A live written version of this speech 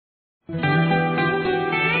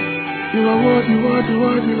You are worthy, worthy,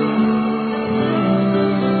 worthy, Lord.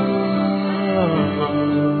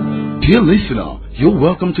 Dear listener, you're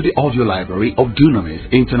welcome to the audio library of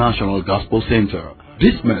Dunamis International Gospel Center.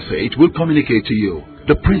 This message will communicate to you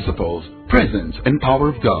the principles, presence, and power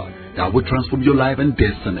of God that will transform your life and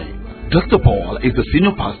destiny. Dr. Paul is the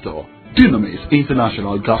senior pastor, Dunamis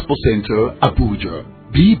International Gospel Center, Abuja.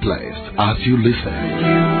 Be blessed as you listen.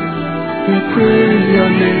 We praise your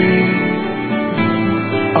name,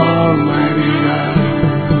 Almighty God.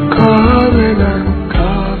 Covenant,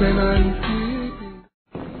 covenant.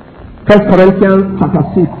 1 Corinthians chapter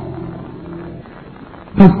 6.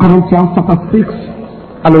 1 Corinthians chapter 6,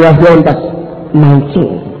 and we are here in verse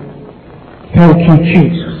 19. Thank you,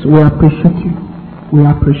 Jesus. We appreciate you. We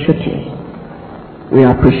appreciate you. We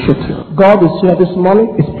appreciate you. God is here this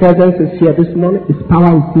morning. His presence is here this morning. His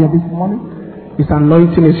power is here this morning. His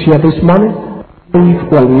anointing is here this morning.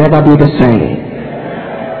 It will never be the same.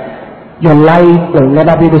 Your life will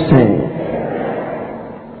never be the same.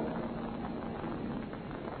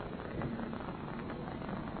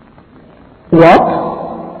 What?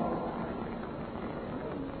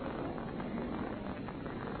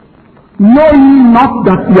 Know ye not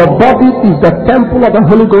that your body is the temple of the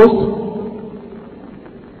Holy Ghost,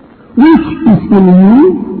 which is in you,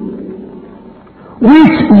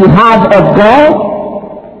 which ye have of God,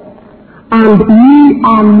 and ye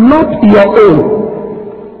are not your own?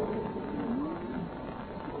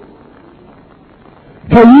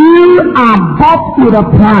 For you are bought with a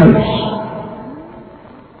price.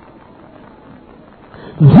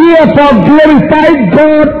 Therefore glorify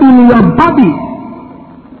God in your body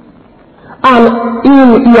and in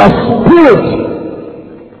your spirit,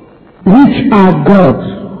 which are God's.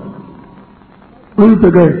 Read it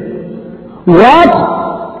again. What?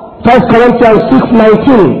 1 Corinthians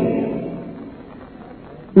 6:19.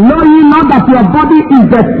 Know ye not that your body is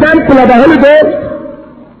the temple of the Holy Ghost,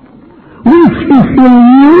 which is in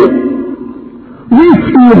you, which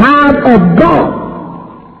ye have of God,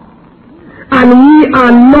 and ye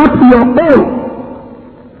are not your own,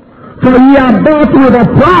 for ye are bought with a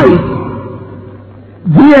price.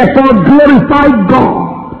 Therefore glorify God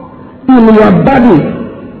in your body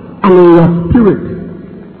and in your spirit,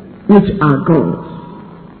 which are God's.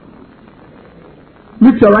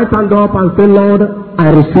 Lift your right hand up and say, Lord, I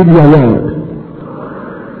receive your word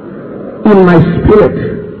in my spirit,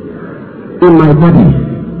 in my body,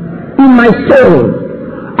 in my soul.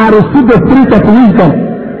 I receive the spirit of wisdom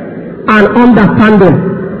and understanding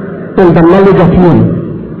in the knowledge of you.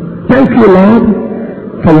 Thank you, Lord,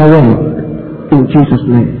 for your word, in Jesus'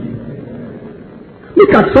 name.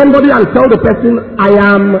 Look at somebody and tell the person, I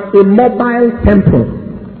am a mobile temple.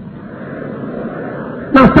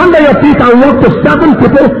 Now stand on your feet and walk to 7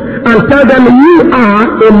 people and tell them, you are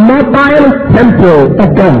a mobile temple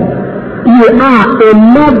of God. You are a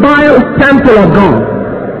mobile temple of God.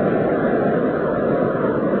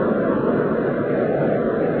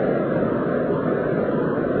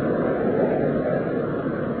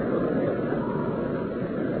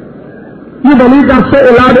 You believe that? Say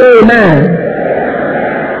aloud, amen.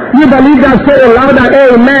 You believe that? Say aloud,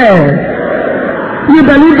 amen. You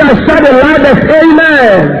believe that? Shout aloud,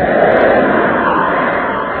 amen.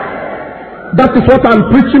 That is what I'm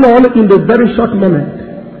preaching on in the very short moment.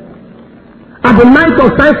 At the night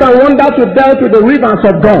of signs and wonders, we dealt with the rivers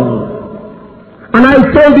of God. And I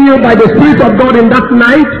told you by the Spirit of God in that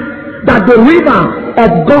night that the river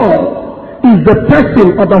of God is the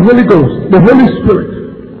person of the Holy Ghost, the Holy Spirit.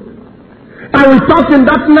 And we talked in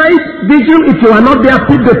that night vigil, if you are not there,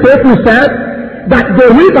 put the tape, we said that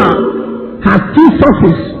the river has 2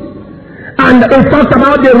 sources. And we talked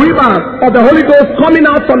about the river of the Holy Ghost coming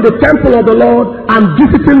out from the temple of the Lord and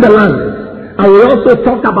visiting the land. And we also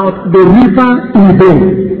talked about the river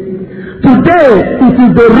within. Today, it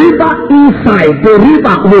is the river inside, the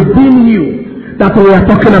river within you that we are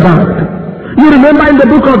talking about. You remember in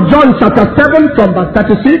the book of John chapter 7 from verse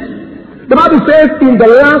 36, the Bible says, in the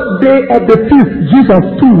last day of the feast, Jesus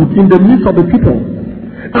stood in the midst of the people.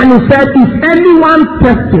 And he said, if anyone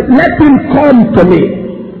thirsty, let him come to me.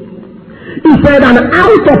 He said, and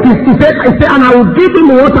out of his, and I will give him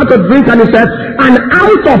water to drink. And he said, and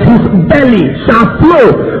out of his belly shall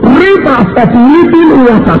flow rivers of living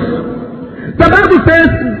waters. The Bible says,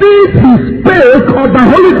 this he spake of the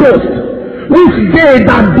Holy Ghost, which they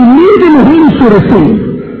that believe in him should receive.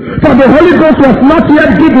 For the Holy Ghost was not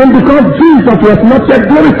yet given because Jesus was not yet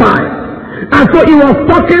glorified. And so he was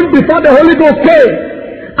talking before the Holy Ghost came.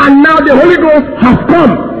 And now the Holy Ghost has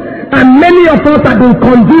come. And many of us have been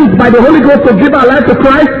convinced by the Holy Ghost to give our life to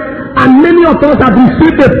Christ. And many of us have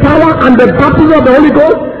received the power and the baptism of the Holy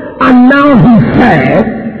Ghost. And now he said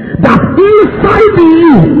that inside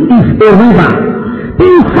you is a river.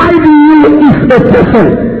 Inside you is a person.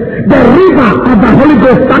 The river of the Holy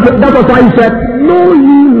Ghost. That was why he said, know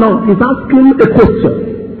ye not. He's asking a question.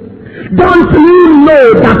 Don't you know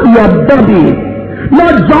that your body,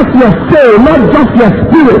 not just your soul, not just your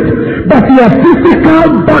spirit, but your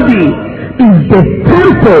physical body is the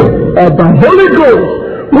temple of the Holy Ghost,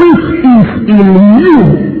 which is in you,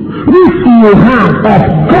 which you have of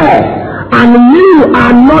God, and you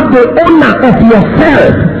are not the owner of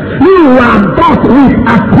yourself. You are bought with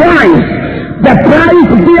a price. The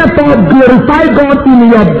price therefore glorify God in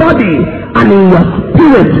your body and in your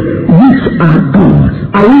spirit, which are God's.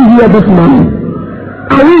 Are we here this morning?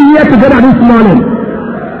 Are we here together this morning?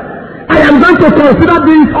 I am going to consider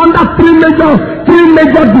this under three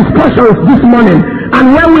major discussions this morning.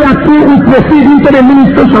 And when we are through, we proceed into the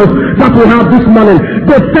ministrations that we have this morning.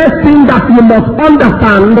 The first thing that you must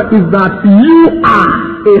understand is that you are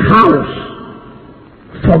a house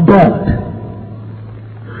for God.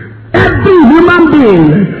 Every human being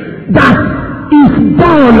that is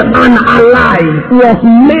born and alive was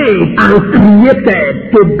made and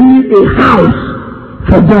created to be a house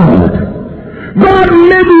for God. God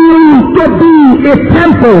made you to be a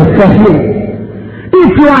temple for Him.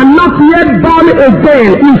 If you are not yet born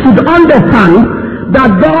again, you should understand that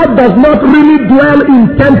God does not really dwell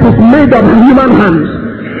in temples made of human hands,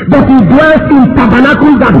 but He dwells in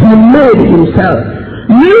tabernacles that He made Himself.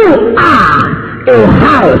 You are a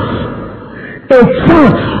house, a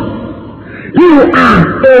church. You are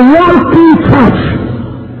a walking church.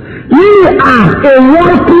 You are a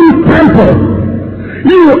walking temple.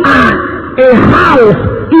 You are a house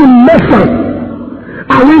in motion.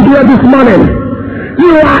 Are we here this morning?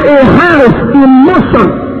 You are a house in motion.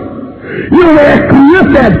 You were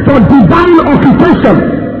created for divine occupation.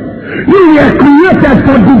 You were created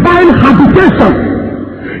for divine habitation.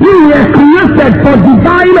 You were created for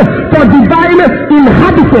divine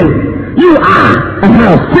inhabiting. You are a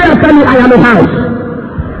house. Say after me, I am a house.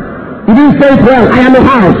 You didn't say it well. I am a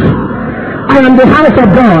house. I am the house of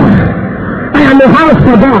God. I am a house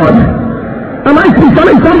for God. Am I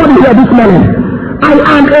telling somebody here this morning? I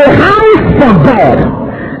am a house for God.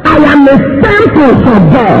 I am a temple for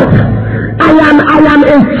God. I am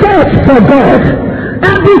a church for God.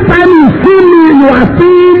 Every time you see me, you are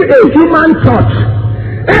seeing a human church.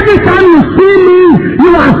 Every time you see me,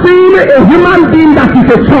 you are seeing a human being that is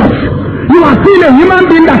a church. You are seeing a human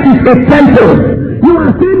being that is a temple. You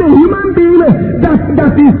are seeing a human being that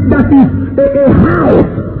is a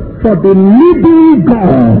house for the living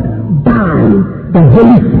God by the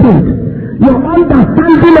Holy Spirit. Your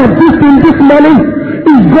understanding of this in this morning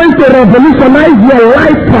is going to revolutionize your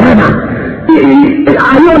life forever.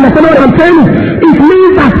 Are you understand what I'm saying? It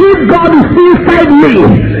means that if God is inside me,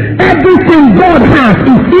 everything God has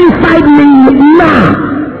is inside me now.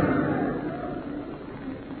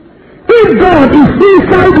 If God is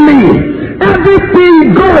inside me,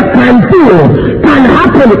 everything God can do can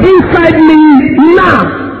happen inside me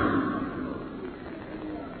now.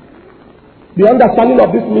 The understanding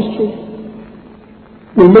of this mystery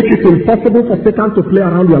will make it impossible for Satan to play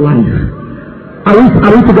around your life. Are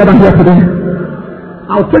we together here today?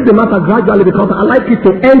 I'll take the matter gradually because I like it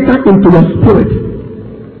to enter into your spirit.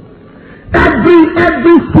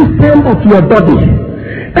 Every system of your body,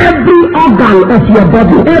 every organ of your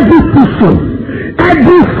body, every tissue,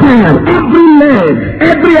 every cell, every nerve,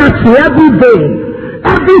 every artery, every vein,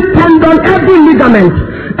 every tendon, every ligament,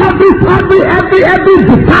 every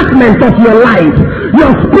department of your life,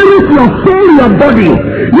 your spirit, your soul, your body,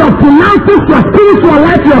 your finances, your spiritual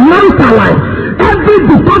life, your marital life, every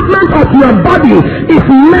department of your body is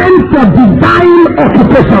meant for divine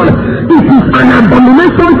occupation. It is an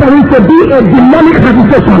abomination for it to be a demonic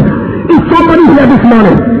habitation. Is somebody here this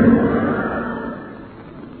morning?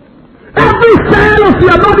 Every cell of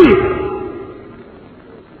your body.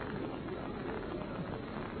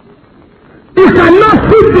 You cannot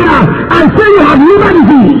sit there and say you have liver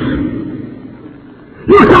disease.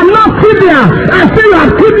 You cannot sit there and say you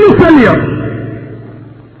have kidney failure.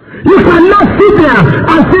 You cannot sit there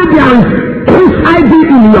and say there is HIV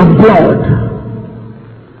in your blood.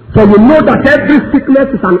 So you know that every sickness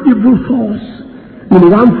is an evil force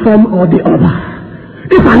in one form or the other.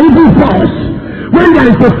 It's an evil force. When there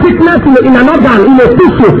is a sickness in an organ, in a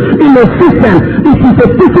tissue, in a system, it is a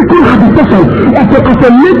physical habitation of a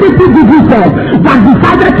negative disease force that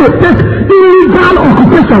decided to take illegal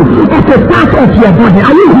occupation of a part of your body.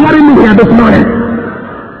 Are you hearing me here this morning?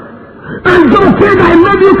 And God said, I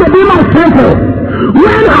made you to be my temple.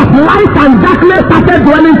 When has light and darkness started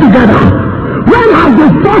dwelling together? When has the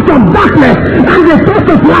force of darkness and the force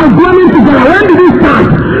of light dwelling together? When did it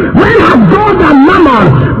start?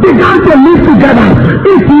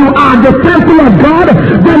 are the temple of God,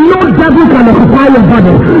 then no devil can occupy your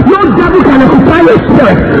body. No devil can occupy your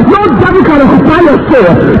spirit. No devil can occupy your soul.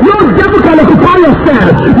 No devil can occupy your cell.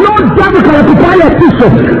 No devil can occupy your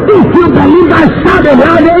tissue. If you believe that, shout it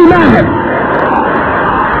loud, amen.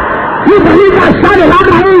 You believe that, shout it loud,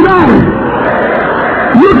 amen.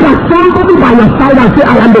 Look at somebody by your side and say,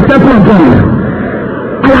 I am the temple of God.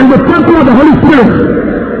 I am the temple of the Holy Spirit.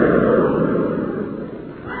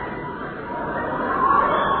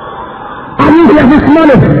 Are you here this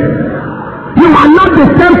morning? You are not the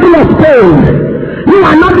temple of pain. You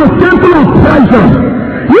are not the temple of pressure.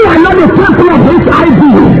 You are not the temple of HIV.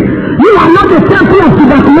 You are not the temple of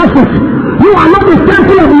tuberculosis. You are not the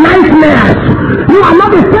temple of nightmares. You are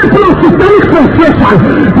not the temple of systemic frustration.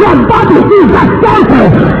 Your body is the temple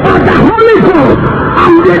of the Holy Ghost.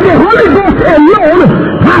 And the Holy Ghost alone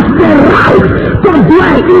has the right to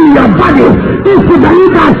dwell in your body. If you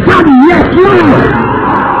believe that, shout yes, Lord.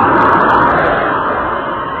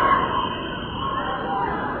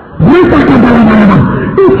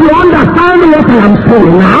 If you understand what I am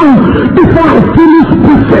saying now, before I finish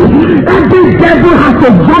preaching, every devil has to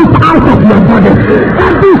jump out of your body.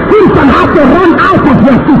 Every system has to run out of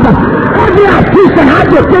your system. Every affliction has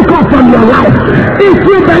to take off from your life. If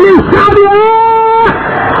you believe, shout it.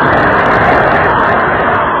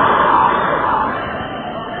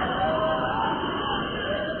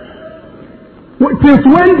 Since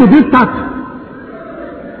when did it start?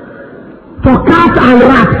 For cat and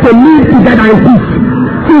rat to live together in peace.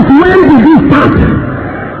 Since when did this start?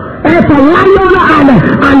 For lion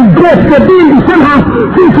and goat to be in the same house.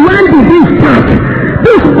 Since when did this start?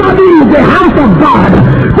 This body is the house of God.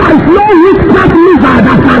 There is no witchcraft lizard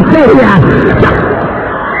that can stay here.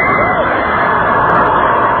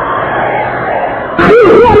 Are you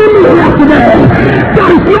hearing me here today?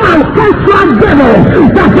 There is no ancestral devil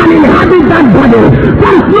that can inhabit that body.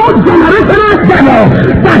 There is no generational devil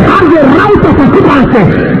that has the right of occupancy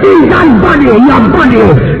in that body. Your body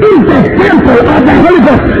is the temple of the Holy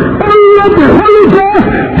Ghost. Only the Holy Ghost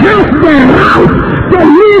has the right to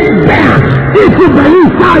live there. If you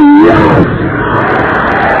believe that, yes.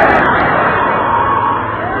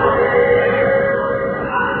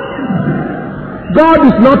 God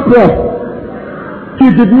is not poor. He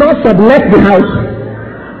did not sublet the house.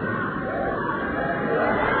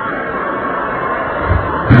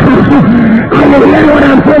 I will hear what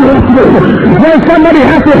I'm saying here. When somebody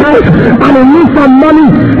has a house and he needs some money,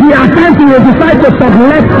 he at times he will decide to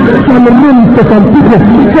sublet some rooms to some people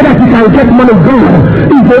so that he can get money. God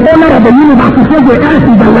is the owner of the universe. He says the earth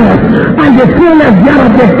is the Lord and the fullness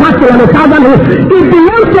thereof, the cattle and the thousand hills. It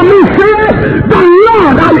belongs to me, says the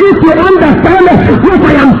Lord. And if you understand what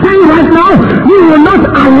I am saying right now, you will not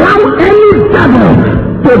allow any devil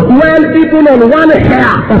to dwell even on one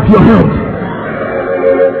hair of your head.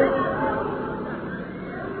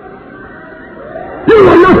 You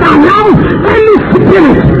will not allow any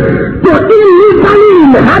spirit to illegally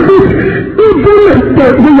inhabit even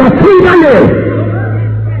your fingernail.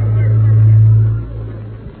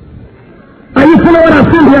 Are you following what I'm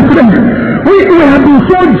saying here today? We have been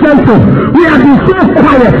so gentle. We have been so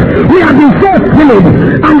quiet. We have been so timid.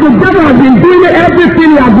 And the devil has been doing everything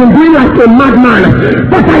he has been doing like a madman.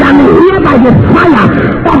 But I am here by the fire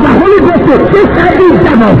of the Holy Ghost to chase every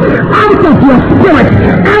devil out of your spirit,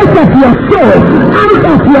 out of your soul, out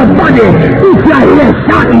of your body. If you are here,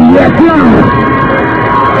 shout yes, Lord.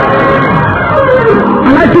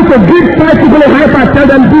 I'd like you to give 5 people a high five. Tell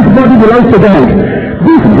them this body belongs to God.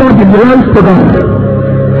 This body belongs to God.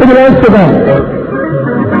 It belongs to God.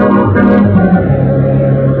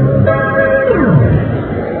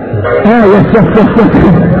 Oh, yes.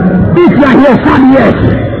 If you are here, shout yes.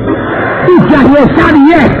 If you are here, shout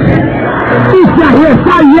yes. If you are here,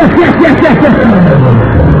 shout yes.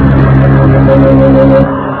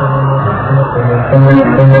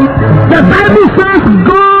 The Bible says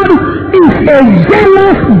God is a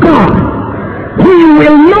jealous God. He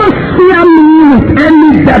will not share me with any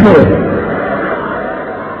devil.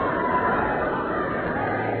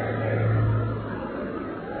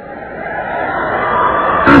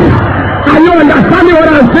 Are you understanding what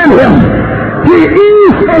I'm saying here? He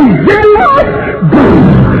is a jealous God.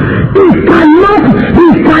 He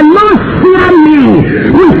cannot share me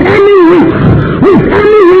with any witch, with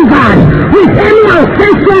any wizard, with any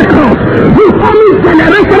ancestral cause, with any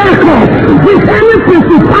generational cause, with any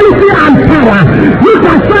principality and power. You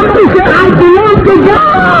can simply say, I belong to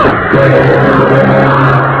God.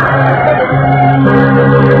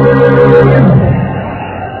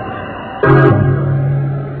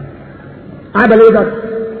 I believe that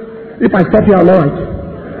if I stop here, I'm all right.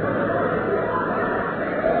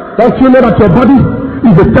 Don't you know that your body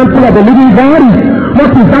is the temple of the living God.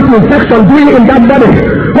 What is that infection doing in that body?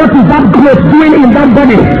 What is that growth doing in that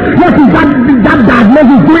body? What is that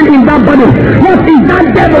diagnosis doing in that body? What is that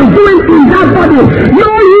devil doing in that body?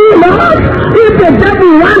 Know ye not? If the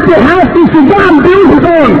devil wants a house, he should go and build his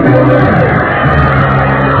own.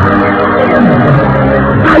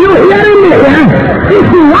 Are you hearing me here? If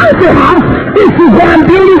he wants a house, he should go and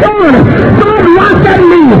build his own. God wanted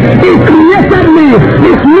me. He created me.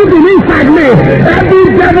 He's living inside me. Every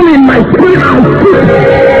devil in my spirit, I'll see.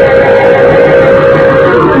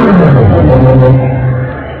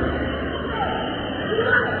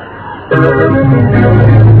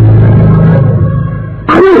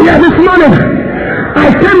 Are you here this morning? I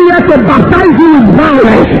came here to baptize you with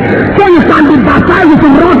violence, so you can be baptized with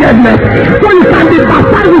ruggedness, so you can be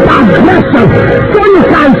baptized with aggression, so you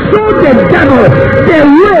can show the devil the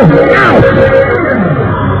way out.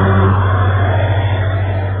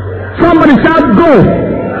 Somebody shout go.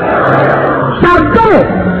 Shout go.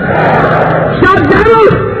 Shout devil.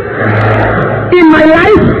 In my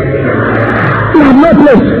life, you have no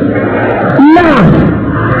place. Now,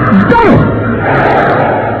 go.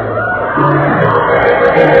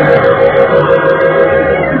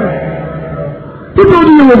 People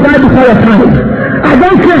you will die before your time. I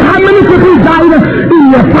don't care how many people died in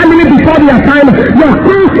your family before their time. Your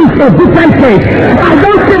case is a different case. I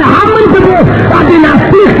don't care how many people have been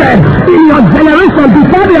afflicted in your generation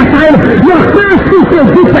before their time. Your case is a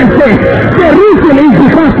different case. The reason is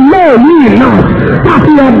because know ye not that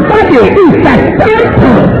your body is a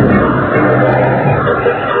temple.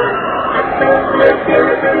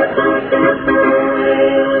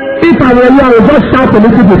 If I were you, I would just shout a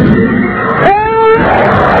little bit.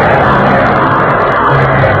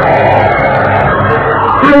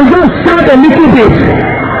 I will just shout a little bit.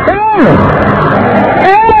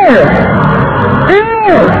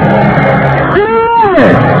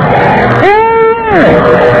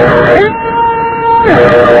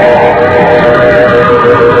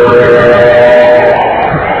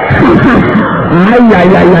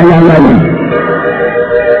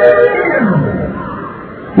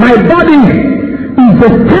 My body is the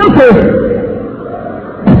temple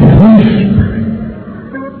of the Holy Spirit.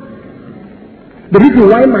 The reason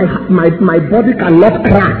why my body cannot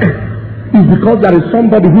crack is because there is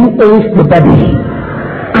somebody who owns the body.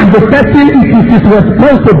 And the person it is his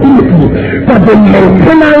responsibility for the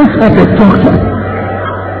maintenance of the structure.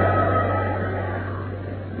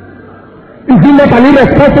 Is it not an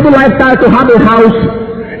irresponsible lifestyle to have a house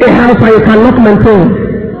that you cannot maintain?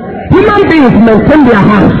 Human beings maintain their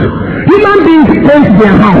house. Human beings paint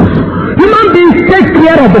their house. Human beings take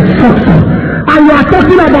care of the structure. And you are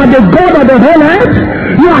talking about the God of the whole earth.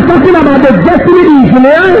 You are talking about the destiny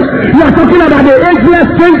engineer. You are talking about the ageless,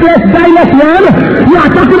 changeless, guileless one. You are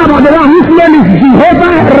talking about the one whose name is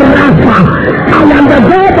Jehovah Rapha. I am the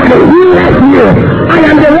God that heals you. I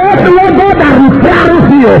am the Lord God that repairs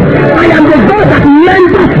you. I am the God that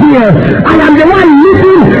lendeth you. I am the one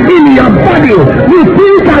living in your body. You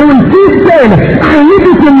think I will see pain? I live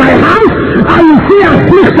it in my house. I will see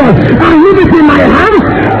affliction. I live it in my house.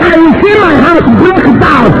 I will see my house break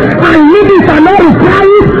down. I live it and not repair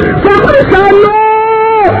it. Somebody say no.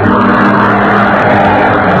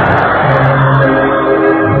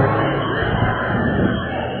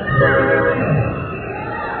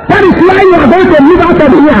 That is why you are going to move out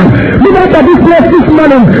of here. Move out of this place this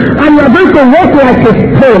morning. And you are going to walk like a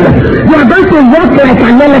stone. You are going to walk like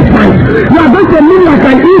an elephant. You are going to move like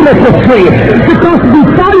an irregular tree. Because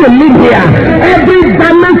before you live here, every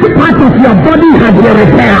damaged part of your body has been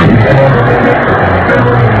repaired.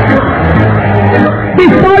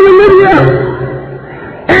 Before you live here,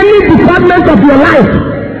 any department of your life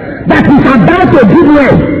that is about to give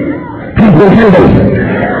way has been handled.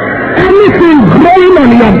 Anything growing on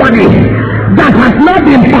your body that has not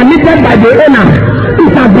been permitted by the owner,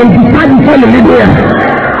 it has been decided before you live here.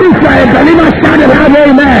 If you are a believer, shout a loud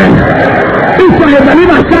amen. If you are a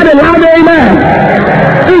believer, shout a loud amen.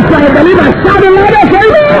 If you are a believer, shout a loud amen.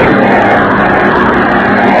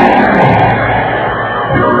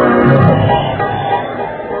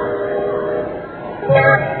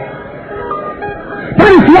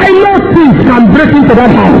 That is why no thief can break into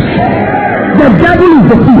that house. The devil is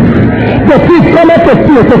the thief. The thief cometh to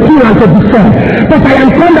steal, to kill, and to destroy. But I am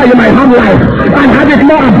come that you might have life and have it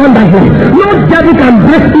more abundantly. No devil can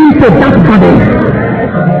break into that body.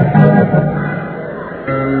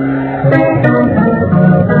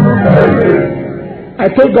 I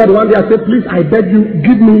told God one day, I said, please, I beg you,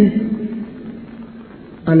 give me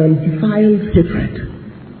an undefiled hatred.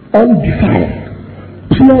 Undefiled.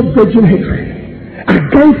 Pure virgin hatred.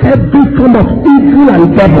 Against every form of evil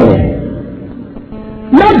and devil.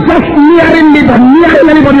 not just nearing me, but nearing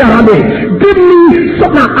anybody around me. Give me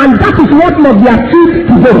something, and that is what must be achieved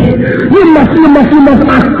today. You must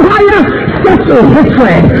acquire such a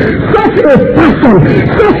hatred, such a passion,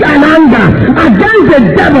 such an anger against the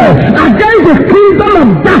devil, against the kingdom of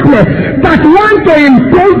darkness that want to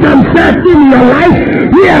impose themselves in your life,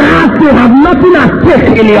 whereas you have nothing at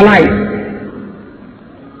stake in your life.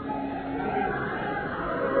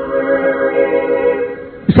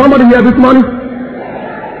 Is somebody here this morning?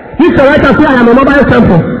 You can write and say, I am a mobile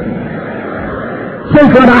temple. Say,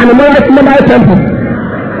 God, I am a mobile temple.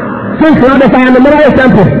 Say, God, if I am a mobile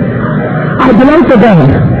temple, I belong to God.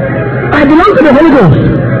 I belong to the Holy Ghost.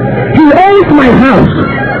 He owns my house.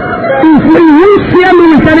 If he won't share me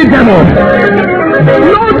with any devil,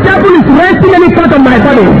 no devil is resting any part of my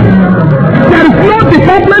body. There is no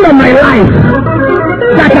department of my life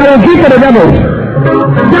that I will give to the devil.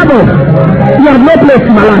 Devil, you have no place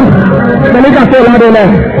in my life. Then you can say, Lord, amen.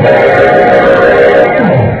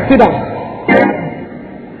 Sit down.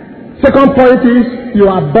 Second point is, you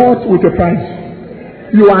are bought with a price.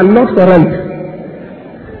 You are not for rent.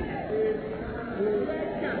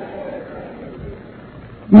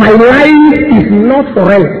 My life is not for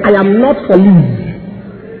rent. I am not for lease.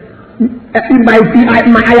 I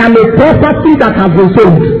am a property that has been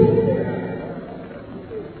sold.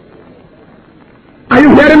 Are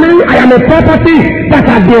you hearing me? I am a property that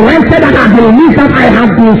has been rented and has been leased and I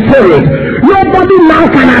have been sold. Nobody now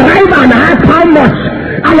can arrive and ask how much.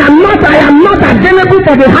 I am not available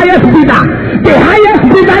for the highest bidder. The highest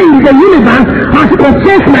bidder in the universe has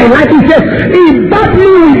purchased my life. He says, he bought me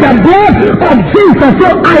with the blood of Jesus. So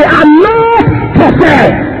I am not for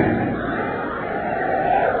sale.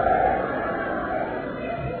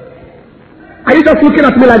 Are you just looking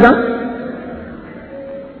at me like that?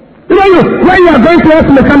 You know, when you are going to us,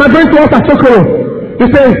 I'm going to us at Sokoro, you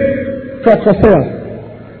say, for sale.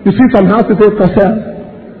 You see some houses say for sale.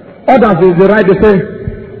 Others, they write, they say,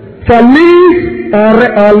 for lease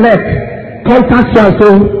or let, contact your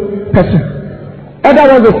own person. Other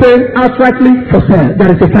ones will say outrightly for sale.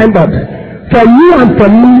 There is a signboard. For you and for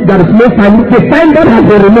me, there is no signboard. The signboard has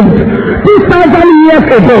been removed. 2,000 years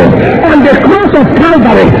ago, on the cross of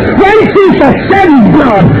Calvary, when Jesus shed his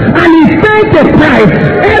blood and he paid the price,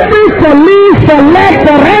 every for lease, for let,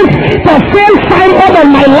 for rent, for sale signboard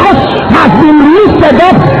on my life has been lifted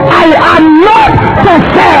up. I am not for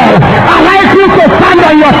sale. I like you to stand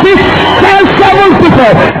on your feet. Tell 7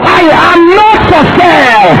 people, I am not for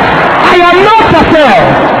sale. I am not for sale.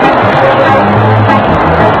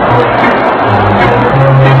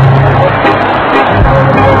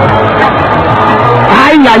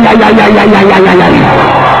 Ay, ay, ay, ay, ay, ay, ay, ay, ay.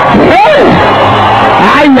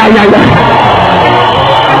 Ay, ay, ay, ay.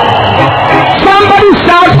 Somebody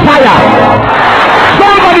shout fire.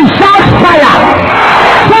 Somebody shout fire.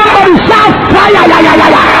 Somebody shout fire. Ay, ay, ay,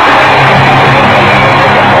 ay, ay.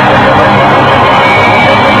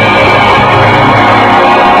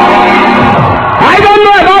 I don't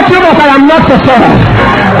know about you, but I am not for sale.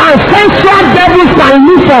 And sensual devils can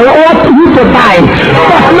look for what you to buy,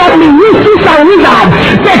 but not me. Witches and wizards,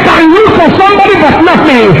 they can look for somebody, but not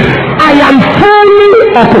me. I am fully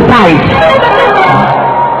occupied.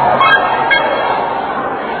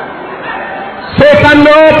 Satan,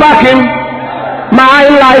 no backing. My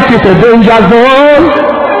life is a danger zone.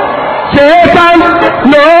 Satan,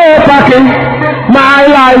 no backing. My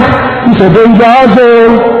life is a danger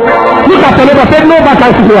zone. Look at the neighbor, say no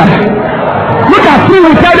vacancy here. Look at me,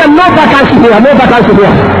 we tell them no vacancy here, no vacancy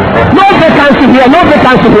here. No vacancy here, no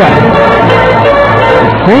vacancy here.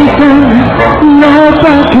 Satan, no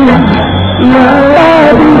vacancy.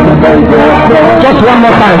 Just one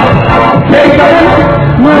more time. Satan,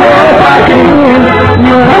 no vacancy.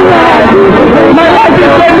 My life is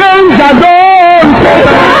a danger zone.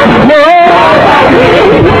 No vacancy.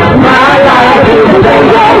 My life is a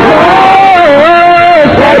danger zone.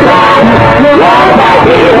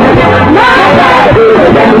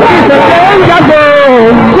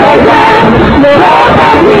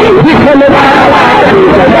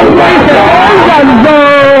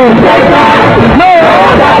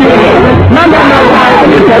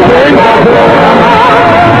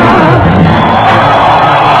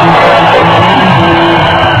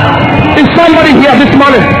 Is somebody here this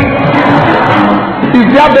morning? Is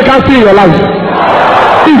there vacancy in your life?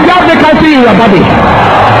 Is there vacancy in your body?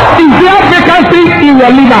 Is there vacancy in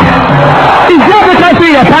your liver? Is there vacancy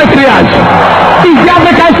in your pancreas? Is there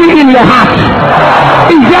vacancy in your heart?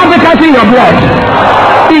 Is there vacancy in your blood?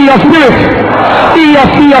 In your spirit? In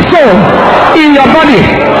your soul? In your body?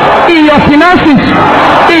 In your finances?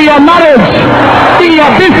 In your marriage? In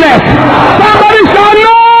your business? Somebody say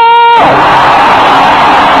no!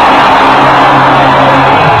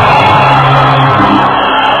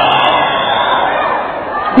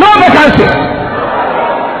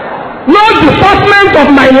 No department of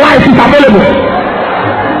my life is available.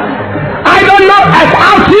 I don't know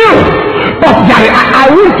about you, but I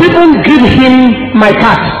won't even give him my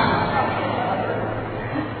cat.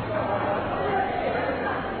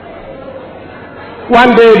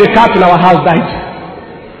 One day the cat in our house died,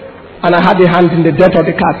 and I had a hand in the death of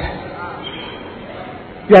the cat.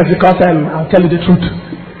 Yes, because I'll tell you the truth.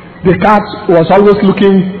 The cat was always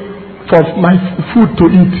looking for my food to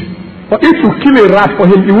eat. But if you kill a rat for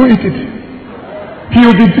him, he won't eat it. He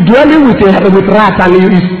will be dwelling with rats, and he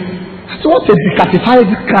is. So what a decatified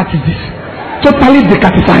cat is this? Totally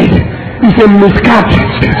decatified. It's a miscat.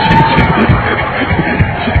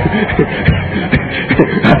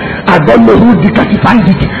 I don't know who decatified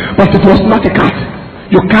it, but it was not a cat.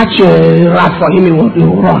 You catch a rat for him, he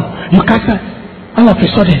will run. You catch it, all of a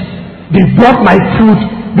sudden, they brought my food.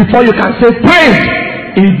 Before you can say praise,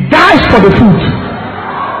 he dies for the food.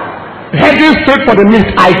 Heading straight for the meat.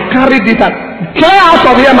 I carried it and clear out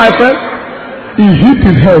of here, my friend. He hit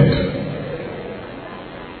his head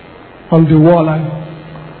on the wall and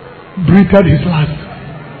breathed his last.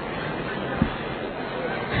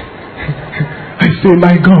 I say,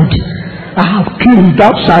 my God, I have killed,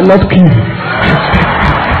 thou shalt not kill.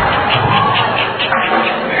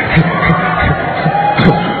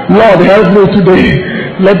 Lord, help me today.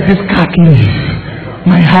 Let this cat live.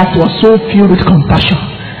 My heart was so filled with compassion.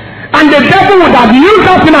 And the devil would have used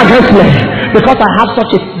that thing against me, because I have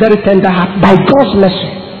such a very tender heart. By God's mercy,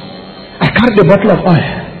 I carried a bottle of oil,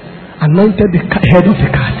 anointed the head of the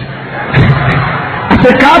cat. I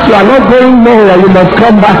said, cat, you are not going nowhere. You must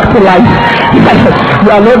come back to life.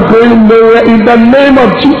 You are not going nowhere. In the name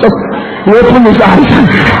of Jesus, you open his eyes.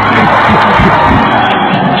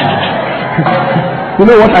 You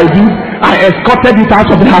know what I did? I escorted it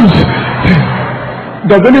out of the house.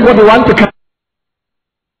 Does anybody want to come?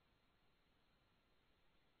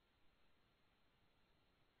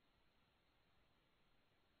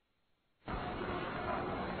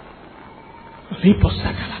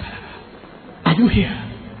 Are you here?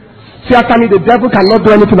 Say after me, the devil cannot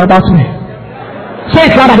do anything about me. Say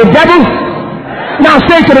it louder, the devil. Now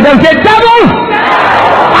say to the devil, say, devil,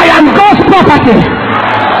 I am God's property.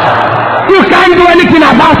 You can't do anything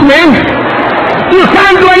about me. You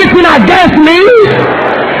can't do anything against me,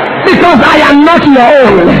 because I am not your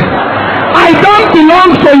own. I don't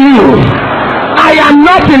belong to you. I am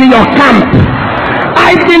not in your camp.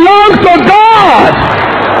 I belong to God.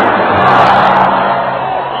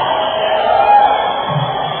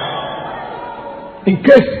 In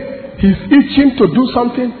case he's itching to do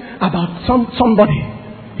something about somebody,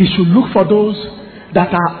 he should look for those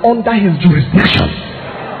that are under his jurisdiction.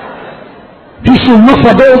 He should look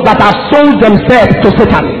for those that have sold themselves to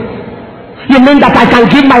Satan. You mean that I can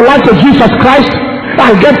give my life to Jesus Christ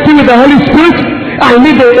and get filled with the Holy Spirit and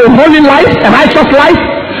live a holy life, a righteous life,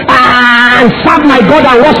 and serve my God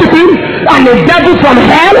and worship him, and the devil from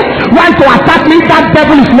hell wants to attack me? That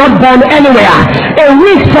devil is not born anywhere. A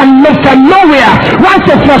witch from nowhere wants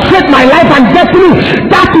to frustrate my life and destiny.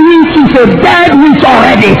 That witch is a dead witch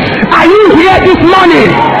already. Are you here this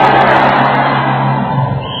morning?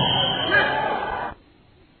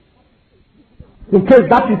 In case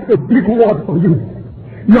that is a big word for you,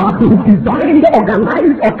 you have been designed,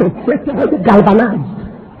 organized, orchestrated, galvanized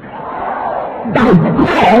by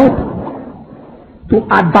God to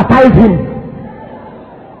advertise him.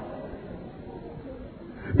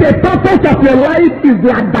 The purpose of your life is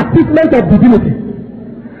the advertisement of divinity.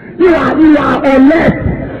 You are on earth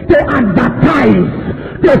to advertise,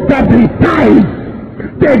 to publicize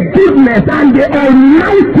the goodness and the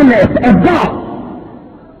almightiness of God,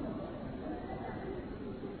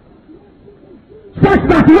 such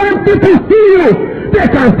that when people see you, they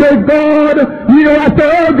can say, God, you are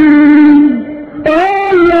so good. Oh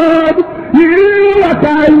Lord, you are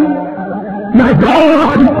kind. My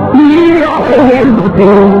God, you are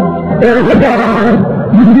wonderful. Oh God,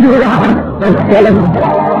 you are excellent.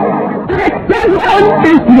 Excellent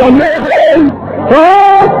is your name.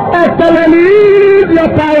 Oh, excellent is your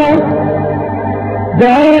power.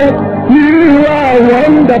 God, you are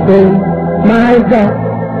wonderful. My God.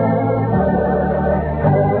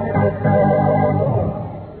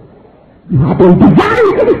 You have been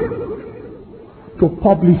designed to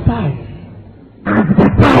publicize,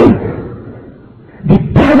 advertise the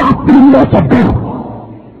powerfulness of God,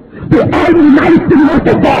 the almightiness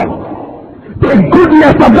of God, the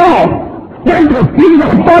goodness of God. When they see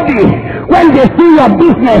your body, when they see your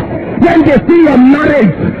business, when they see your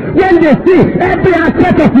marriage, when they see every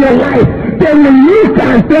aspect of your life, they will look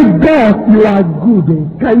and say, God, you are good.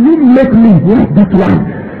 Can you make me like this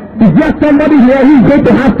one? Is there somebody here who is going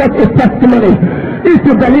to have such a testimony If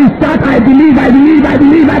you believe, shout, I believe, I believe, I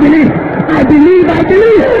believe, I believe. I believe, I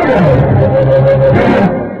believe.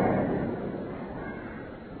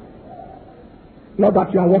 Not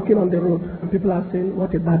that you are walking on the road and people are saying,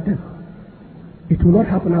 what a bad devil. It will not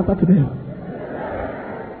happen after today.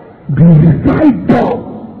 Glorify God.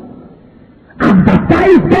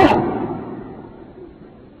 Advertise God.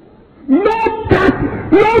 No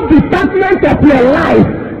department of your life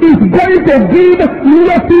is going to give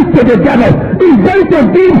notice to the devil. Is going to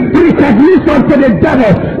give recognition to the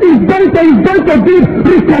devil. Is going to give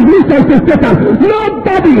recognition to Satan.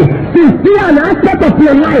 Nobody should see an aspect of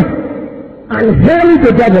your life and hail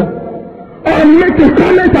the devil or make a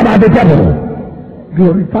comment about the devil.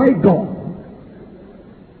 Glorify God.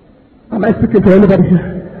 Am I speaking to anybody here?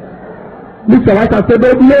 Lift your right and say,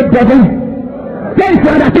 no devil. Say it,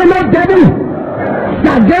 Father, say no devil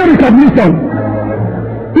shall get recognition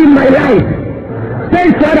in my life. Say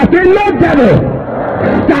it, Father, say no devil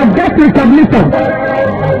shall get recognition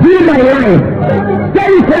in my life. Say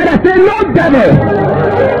it, Father, say no devil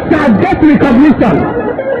shall get recognition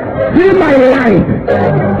in my life.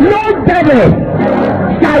 No devil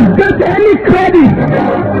shall get any credit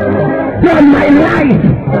from my life.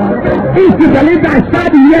 If you believe that,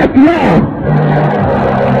 shout yes, Lord.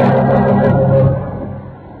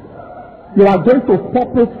 You are going to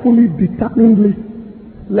purposefully, determinedly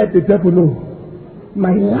let the devil know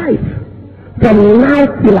my life from now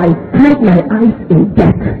till I close my eyes in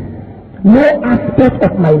death. No aspect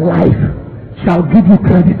of my life shall give you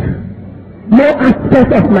credit. No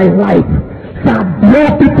aspect of my life shall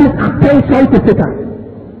draw people's attention to Satan.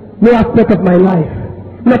 No aspect of my life,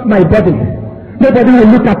 not my body. Nobody will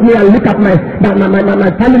look at me and look at my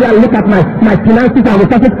family and look at my finances and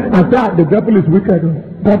resources and say, the devil is wicked.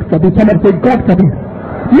 God forbid. Somebody say, God forbid.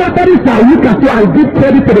 Nobody shall look at you and give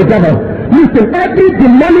credit to the devil. Listen, every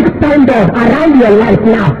demonic standard around your life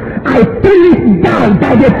now, I pull it down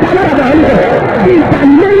by the power of the Holy Ghost. In the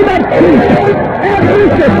name of Jesus, every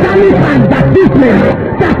satanic advertisement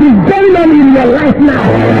that is going on in your life now,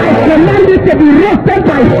 I command it to be roasted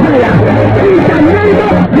by fire. In the name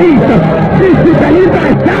of Jesus, this is the lead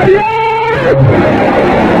by fire.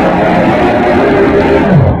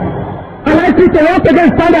 I like you to once again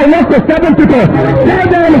stand and walk to 7 people. Tell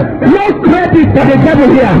them, no credit for the devil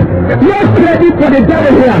here. No credit for the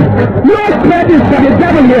devil here. No credit for the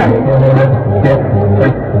devil here.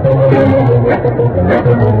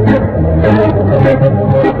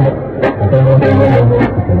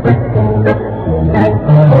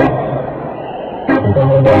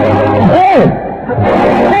 Hey!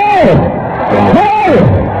 Hey! Hey!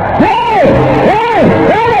 Hey! Hey!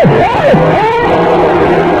 Hey! Hey!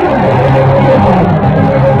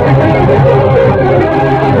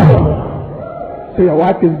 So your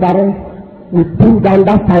wife is barren, we pull down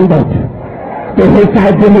that standard. The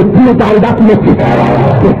HIV, we pull down that notice.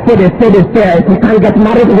 They say, if you can't get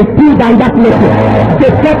married, we pull down that notice. The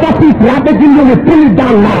property is ravaging you, we pull it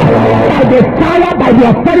down now. By the power, by the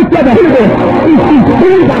authority of the Holy Ghost, it is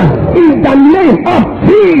pulled down in the name of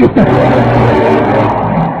Jesus.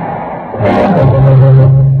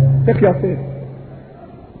 Take your faith.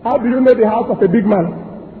 How do you know the house of a big man?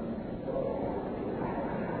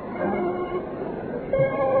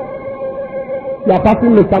 You are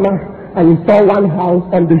passing the summer and you saw one house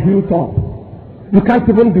on the hilltop. You can't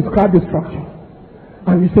even describe the structure.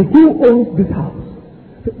 And you say, who owns this house?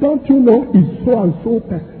 Say, don't you know it's so and so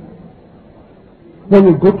person? When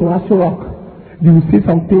you go to Asher Rock, you will see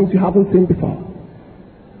some things you haven't seen before.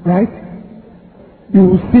 Right? You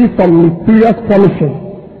will see some mysterious furnishing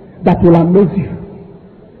that will amaze you.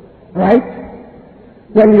 Right?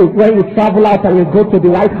 When you travel out and you go to the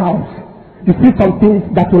White House, you see some things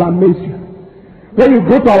that will amaze you. When you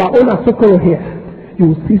go to our own Asokoro here, you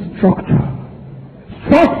will see structure.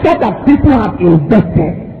 Structure that people have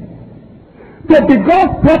invested. So the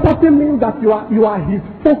God's property means that you are his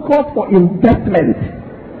focus for investment.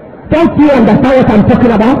 Don't you understand what I'm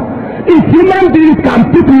talking about? If human beings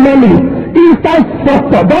can put money inside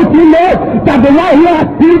structure, don't you know that the one who has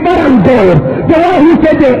silver and gold, the one who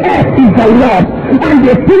said the earth is the Lord, and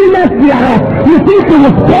the fullness thereof, you think he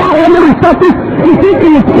will spare any resources? You think he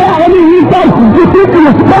will spare any wisdom? You think he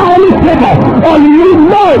will spare any favor? Or you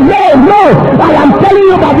know, no. I am telling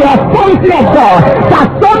you by the authority of God that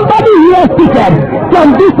somebody here seated,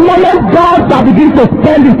 from this moment God shall begin to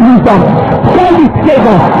spend his wisdom, spend his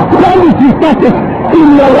favor, spend his resources in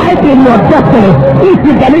your life, in your destiny. If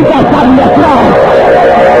you believe that, I'm your crown.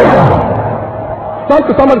 Talk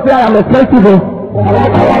to somebody, say, I am expensive.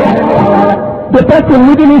 The person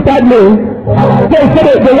living inside me, say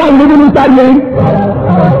the one living inside me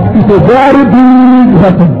is a very big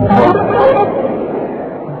person.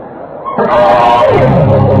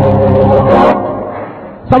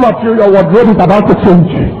 Some of you, your wardrobe is about to change.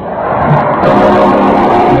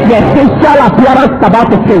 Your facial appearance is about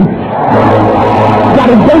to change. There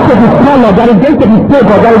is going to be color, there is going to be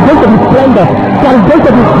favor, there is going to be splendor, there is going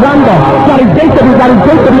to be grandeur, there is going to be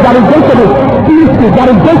beauty, there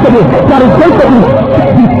is going to be distinction.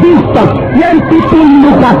 When people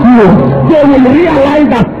look at you, they will realize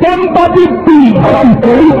that somebody big is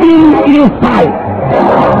living inside.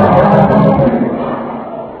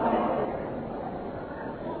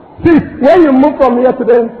 See, when you move from here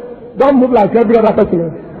today, don't move like every other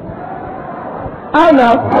person. I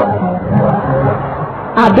know.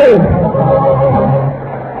 Are they?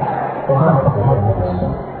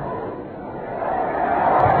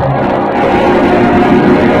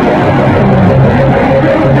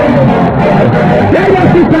 Let your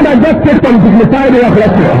sister that just take some dignified way of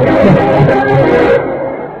life.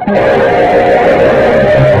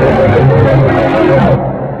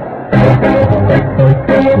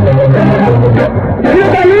 You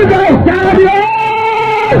believe that, champion?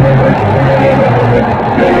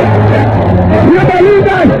 You believe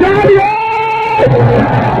that, champion?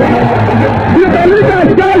 You believe that,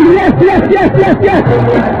 champion? Yes.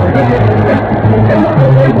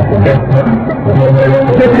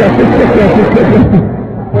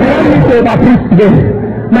 Allow me to overpreach today.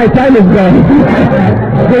 My time is gone.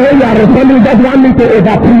 The way you are responding, just want me to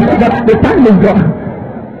overpreach, but the time is gone.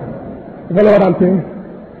 You know what I'm saying?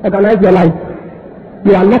 Organize your life.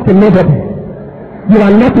 You are not a nobody. You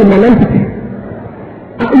are not a non-entity.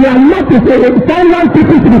 You are not someone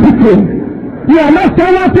people to be between. You are not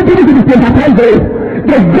someone people to be sympathized with.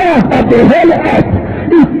 The God of the whole earth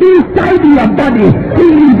is inside your body. He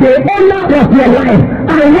is the owner of your life.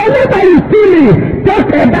 And whenever you see me talk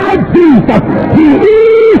about Jesus, He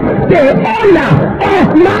is the owner of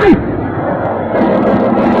life.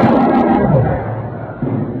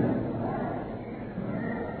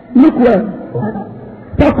 Look well,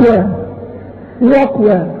 talk well, walk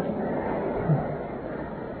well.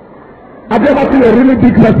 Have you ever seen a really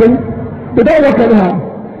big person? They don't walk anyhow.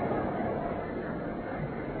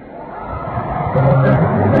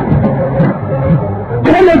 I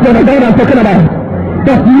don't know if you know what I'm talking about.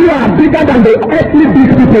 But you are bigger than the earthly big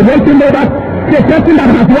people. Don't you know that? The person that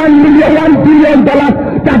has $1 billion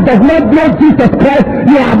that does not know Jesus Christ,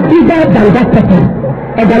 you are bigger than that person.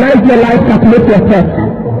 Organize your life, calculate yourself.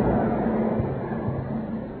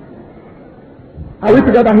 Are we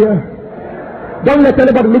together here? Don't let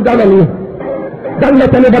anybody look down on you. Don't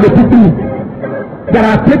let anybody pity you. There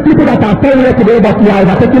are people that are saying here today, but you are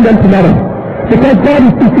overtaking them tomorrow. Because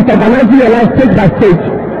God is organizing your life stage by stage.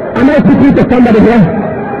 Am I speaking to somebody here?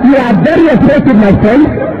 You are very expressive, my friend.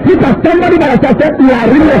 Look at somebody that has said you are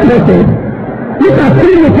really expressive. Look at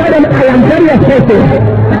me, you tell them I am very expressive.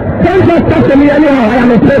 Don't just talk to me anyhow, I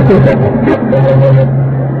am expressive.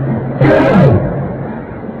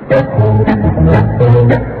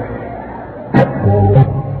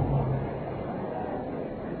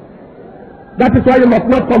 That is why you must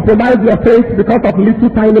not compromise your faith because of little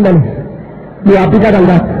tiny money. You are bigger than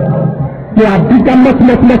that. You are bigger, much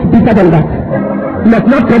bigger than that. You must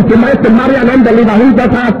not compromise to marry an unbeliever who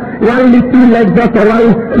just has one little leg just or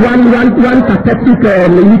one pathetic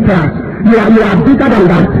class. You are bigger than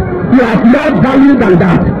that. You are more value than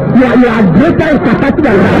that. You are greater in capacity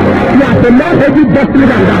than that. You are the more heavy destiny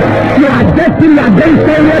than that. You are destined, you are very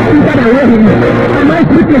serious bigger than where He is. Am I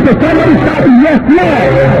speaking to somebody shouting, yes,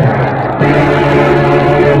 Lord?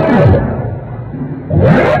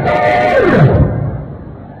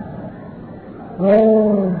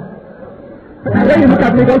 Oh. When you look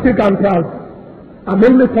at me, don't think I'm proud. I'm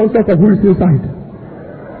only conscious of who is inside.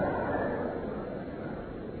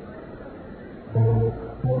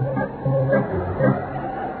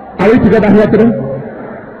 Are we together here today?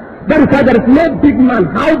 That is why there is no big man,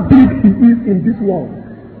 how big he is in this world,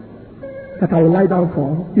 that I will lie down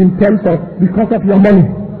for in terms of because of your money.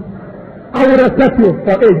 I will respect you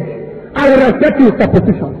for age. I will respect you for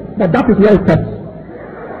position. But that is where it stops.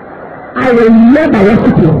 I will never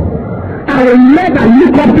worship you. I will never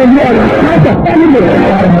look up to you on account of enemy.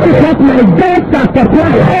 Because my God shall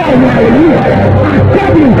supply all my needs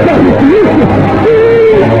according to His riches.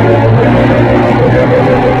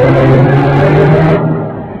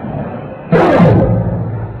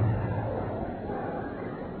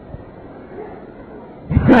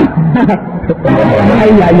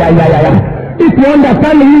 If you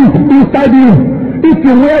understand me inside you, if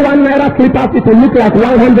you wear 1 naira slippers, it will look like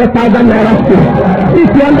 100,000 naira still. If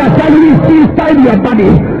you understand me inside your body,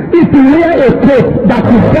 if you wear a coat that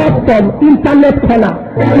you bought from internet corner,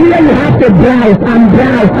 here you have to browse and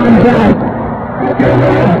browse and browse.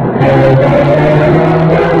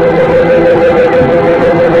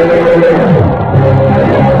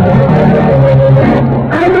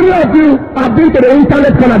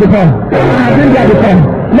 before. I've been there before.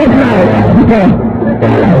 Not now, before.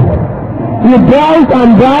 You browse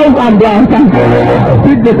and browse and browse and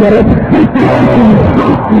pick the correct.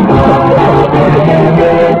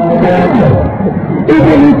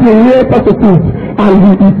 Even if you wear such a suit and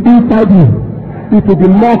he is inside you, it will be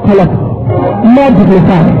more colorful, more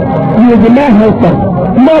dignified. You will be more handsome,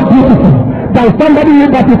 more beautiful than somebody who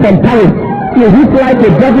got it from Paris. In whose life the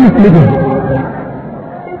devil is living.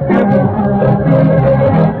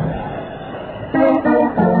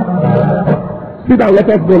 Sit down, let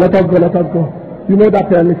us go. You know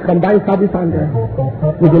that it's combined service and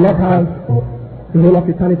we do not have the whole of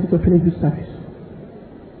eternity to finish this service.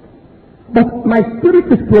 But my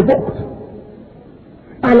spirit is provoked.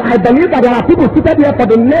 And I believe that there are people seated here for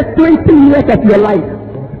the next 20 years of your life.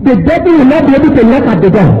 The devil will not be able to knock at the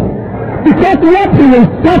door. Because what he will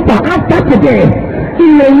suffer after today,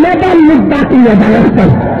 he will never look back in your direction.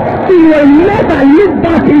 He will never look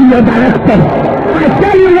back in your direction. I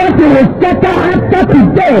tell you what he will suffer after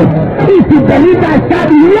today. If you believe that,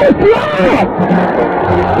 shout, yes, Lord!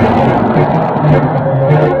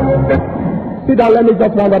 Sit down, let me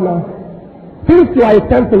just round up now. Since you are a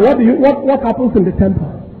temple, what happens in the temple?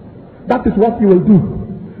 That is what you will do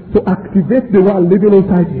to activate the one living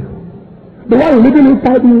inside you. The one living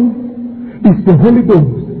inside you is the Holy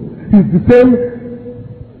Ghost. He's the same,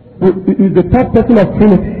 is the third person of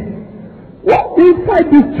Trinity. What inside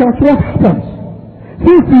this church, what happens?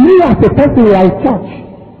 Since you as a person you are a church,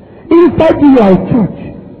 inside you are a church,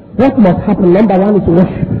 what must happen? Number one is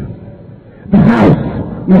worship. The house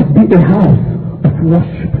must be a house of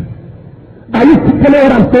worship. Are you following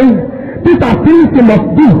what I'm saying? These are things you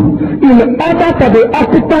must do in order for the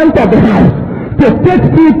occupant of the house to take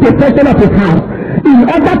full possession of his house, in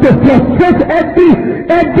order to frustrate every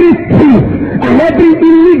thief and every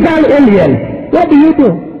illegal alien. What do you do?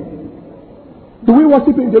 Do we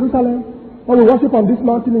worship in Jerusalem? Or we worship on this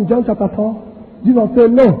mountain in John chapter 4? Jesus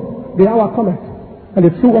said, no, the hour cometh, and the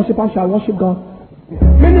true worshiper shall worship God.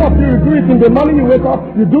 Many of you do it in the morning, you wake up,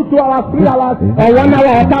 you do 2 hours, 3 hours, or 1 hour,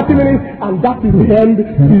 or 30 minutes, and that is the end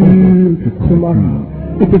till tomorrow.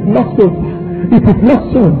 It is not so. It is not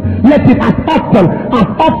so. Let it as often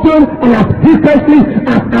and as frequently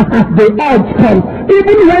as the urge comes.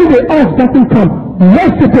 Even when the urge doesn't come,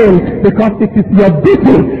 worship him, because it is your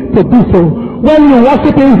duty to do so. When you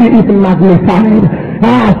worship him, he is magnified.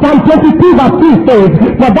 Psalm 22 verse 2 says,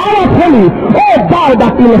 for thou art holy, O thou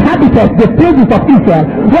that inhabitest the praises of Israel.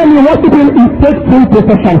 When you worship him, he takes full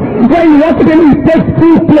possession. When you worship him, he takes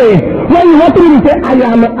full place. When you worship him, he says, I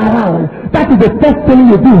am around. That is the first thing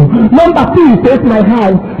you do. Number 2, he says, my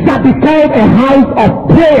house shall be called a house of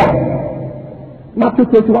prayer. Matthew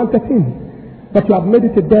 21:13. But you have made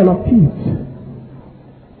it a den of thieves.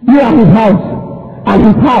 You are his house, and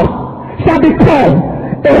his house shall be called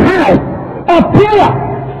a house of prayer.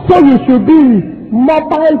 So you should be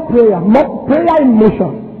mobile prayer, prayer in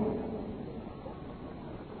motion.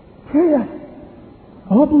 Prayer.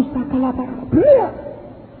 Prayer.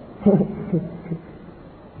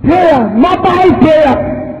 Prayer, mobile prayer.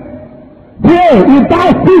 Pray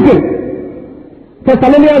without ceasing.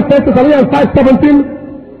 Thessalonians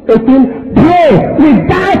 5:17-18. Pray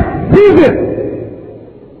without ceasing.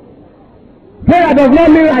 Prayer does not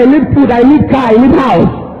mean I need food, I need car, I need house.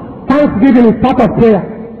 Thanksgiving is part of prayer.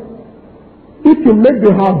 If you make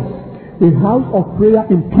the house a house of prayer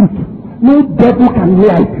in truth, no devil can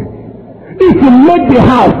near it. If you make the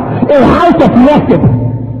house a house of worship,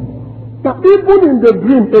 now even in the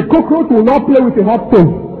dream, a cockroach will not play with a hot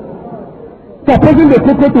stone. Supposing the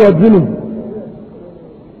cockroach was dreaming,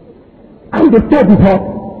 and the stove is hot,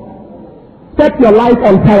 set your life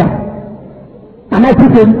on fire. And I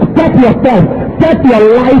put set yourself, set your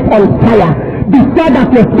life on fire. Decide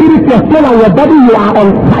that your spirit, your soul, and your body, you are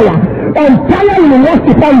on fire. On fire in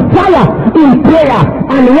worship, on fire in prayer.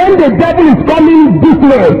 And when the devil is coming this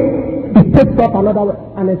way, it takes up another way.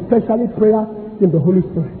 And especially prayer in the Holy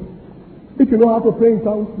Spirit. If you know how to pray in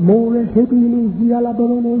tongues,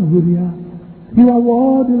 you are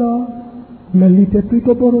worthy, Lord.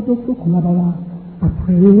 I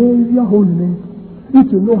praise your holy name. If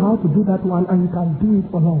you know how to do that one and you can do it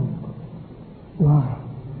alone, wow.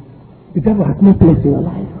 The devil has no place in your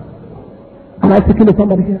life. Am I speaking to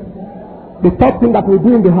somebody here? The third thing that we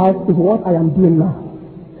do in the house is what I am doing now.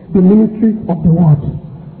 The ministry of the word.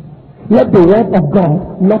 Let the word of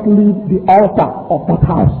God not leave the altar of that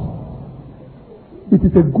house. It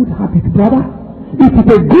is a good habit, brother. It is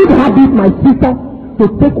a good habit, my sister, to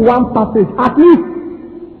take one passage. At least,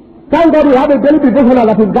 thank God we have a daily devotional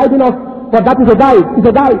that is guiding us, but that is a guide. It's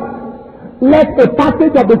a guide. Let a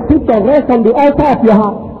passage of the scripture rest on the altar of your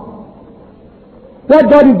heart. what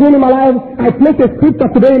God is doing in my life. I place a scripture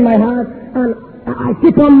today in my heart, and I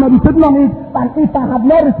keep on meditating on it. And if I have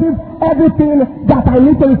not received everything that I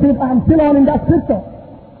need to receive, I am still on in that scripture.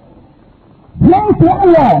 Place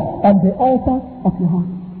one word on the altar of your heart.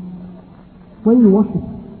 When you worship,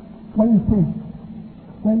 when you pray,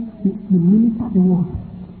 when you minister the word,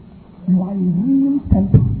 you are in real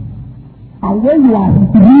temple. And when you are in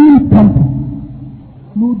real temple,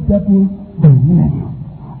 no devil will near you.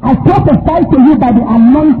 I prophesy to you by the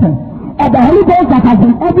anointing of the Holy Ghost that has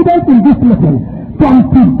been evident in this meeting. From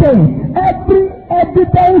today, every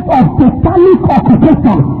evidence of satanic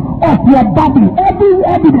occupation of your body, every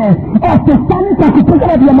evidence of satanic occupation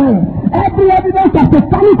of your mind, every evidence of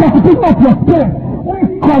satanic occupation of your spirit,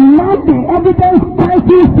 we command the evidence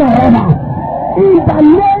fighting forever. In the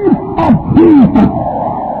name of Jesus.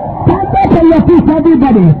 Stand up on your feet,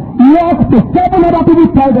 everybody. Walk to 7 other people,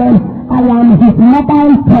 tell them, I am his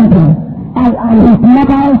mobile temple. I am his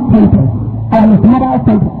mobile temple. I am his mobile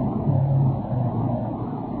temple.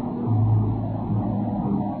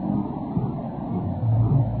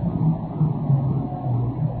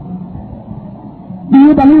 Do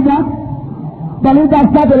you believe that? Believe that,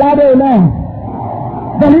 shout a louder amen.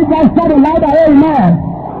 Believe that, shout a louder amen.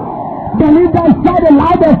 Believe that, shout a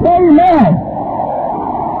louder amen.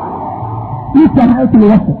 Lift your hands in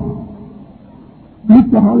worship.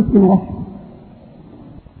 Lift your hands in worship.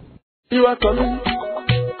 You are coming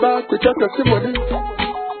back with your testimony.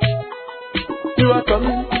 You are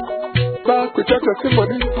coming back with your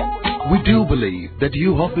testimony. We do believe that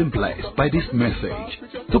you have been blessed by this message.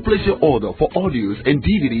 To place your order for audios and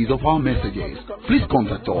DVDs of our messages, please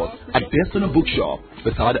contact us at Destiny Bookshop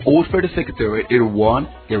beside the Old Federal Secretariat, Area 1,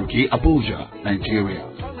 Area Abuja, Nigeria.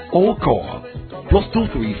 Or call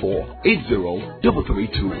 +234 80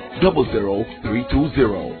 332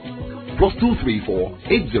 00320 +234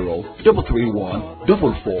 80 331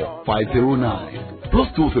 44509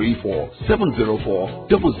 +234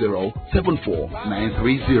 704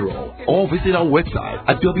 0074930 or visit our website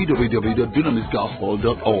at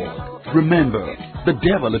www.dynamisgospel.org. Remember, the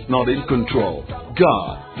devil is not in control.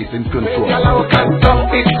 God is in control.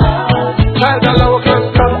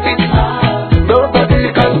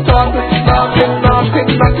 Nobody can stop it.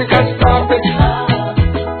 Nothing can stop it.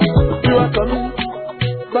 You are coming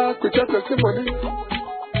back with your testimony.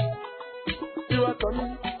 You are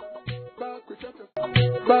coming back with your testimony.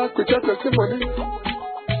 Back with your testimony.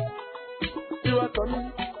 You are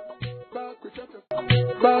coming back with your testimony.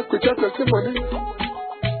 Back with your testimony.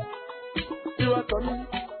 You are coming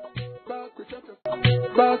back with your testimony.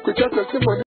 Back with your testimony.